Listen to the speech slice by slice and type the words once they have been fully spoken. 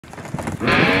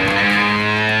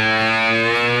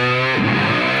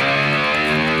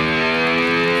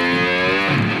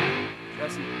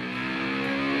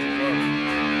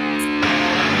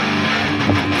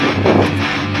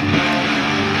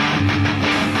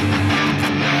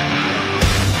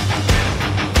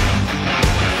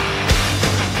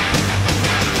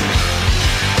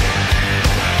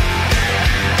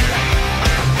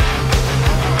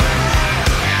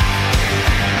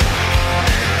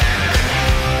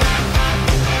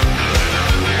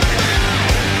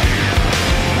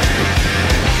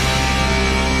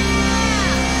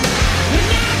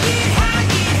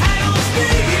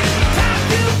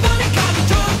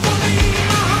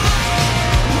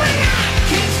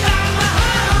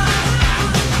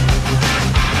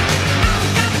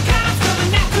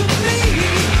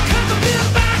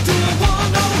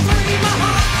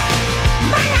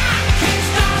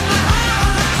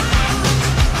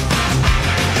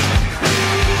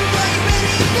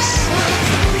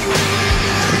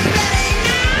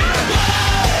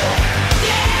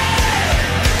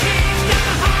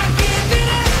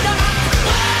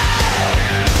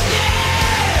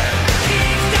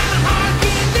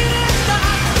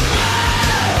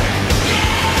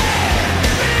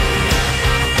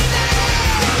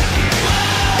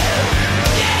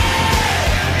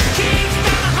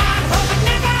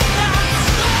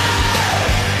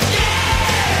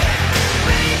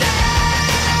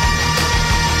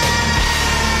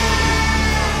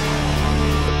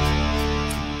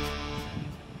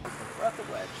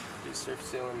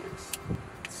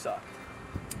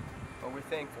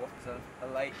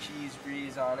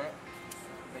on it,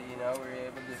 but you know, we were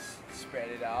able to spread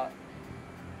it out.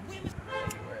 Make it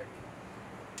work.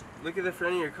 Look at the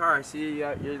front of your car. See,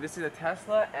 this is a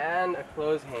Tesla and a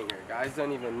clothes hanger. Guys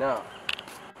don't even know.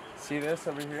 See this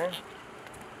over here?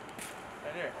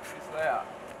 Right here, this layout.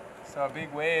 So a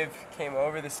big wave came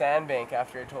over the sandbank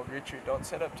after I told Richard, don't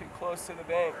set up too close to the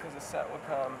bank because the set will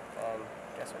come, and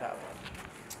guess what happened?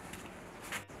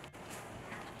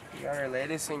 We got our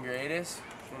latest and greatest.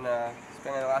 Been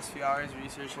spending the last few hours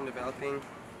researching and developing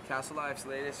Castle Life's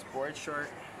latest board short,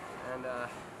 and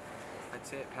I'd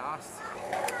say it passed.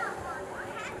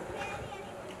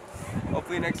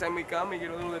 Hopefully next time we come we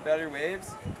get a little bit better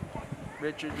waves.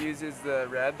 Richard uses the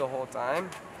red the whole time,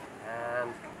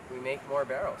 and we make more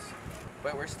barrels.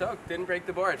 But we're stoked, didn't break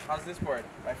the board. How's this board?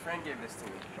 My friend gave this to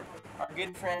me. Our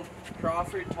good friend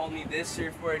Crawford told me this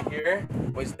surfboard here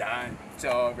was done. It's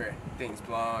over, thing's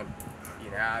blown. You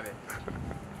can have it.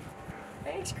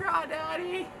 Thanks,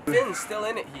 Crawdaddy. Finn's still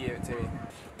in it, he gave it to me.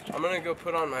 I'm gonna go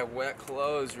put on my wet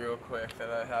clothes real quick that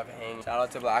I have hanging. Shout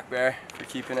out to Black Bear for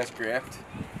keeping us gripped.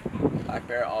 Black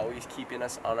Bear always keeping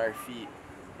us on our feet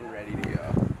and ready to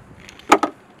go.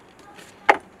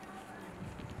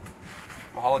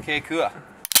 Mahalo kei kua.